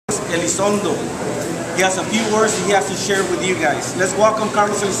Elizondo. He has a few words that he has to share with you guys. Let's welcome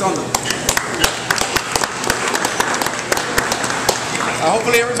Carlos Elizondo.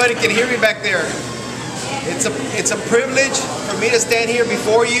 Hopefully everybody can hear me back there. It's a privilege for me to stand here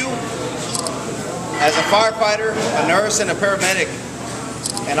before you as a firefighter, a nurse, and a paramedic.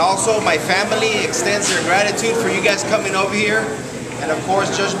 And also my family extends their gratitude for you guys coming over here. And of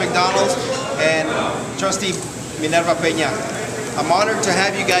course, Judge McDonald and Trustee Minerva Peña. I'm honored to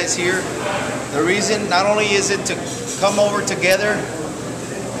have you guys here. The reason not only is it to come over together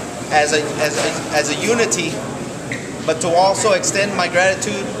as a unity, but to also extend my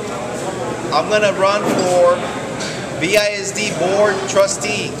gratitude. I'm gonna run for BISD Board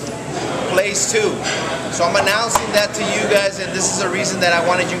Trustee, Place 2. So I'm announcing that to you guys, and this is the reason that I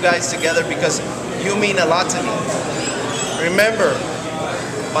wanted you guys together, because you mean a lot to me. Remember,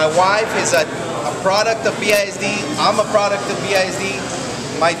 my wife is a product of BISD. I'm a product of BISD.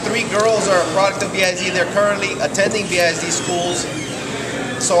 My 3 girls are a product of BISD. They're currently attending BISD schools.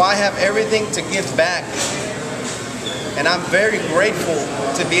 So I have everything to give back. And I'm very grateful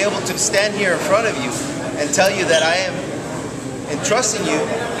to be able to stand here in front of you and tell you that I am entrusting you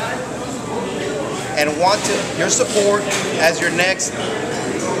and want your support as your next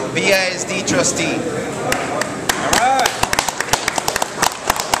BISD trustee. All right.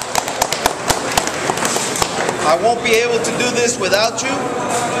 I won't be able to do this without you.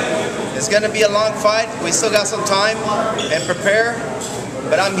 It's going to be a long fight. We still got some time and prepare,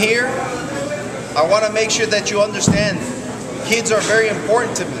 but I'm here. I want to make sure that you understand kids are very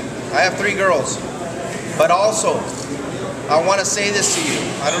important to me. I have 3 girls. But also, I want to say this to you.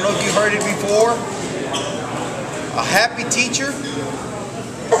 I don't know if you heard it before. A happy teacher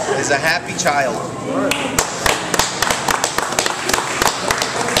is a happy child.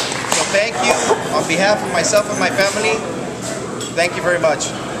 So thank you on behalf of myself and my family. Thank you very much.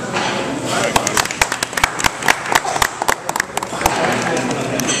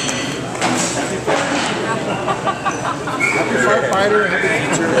 Happy firefighter, happy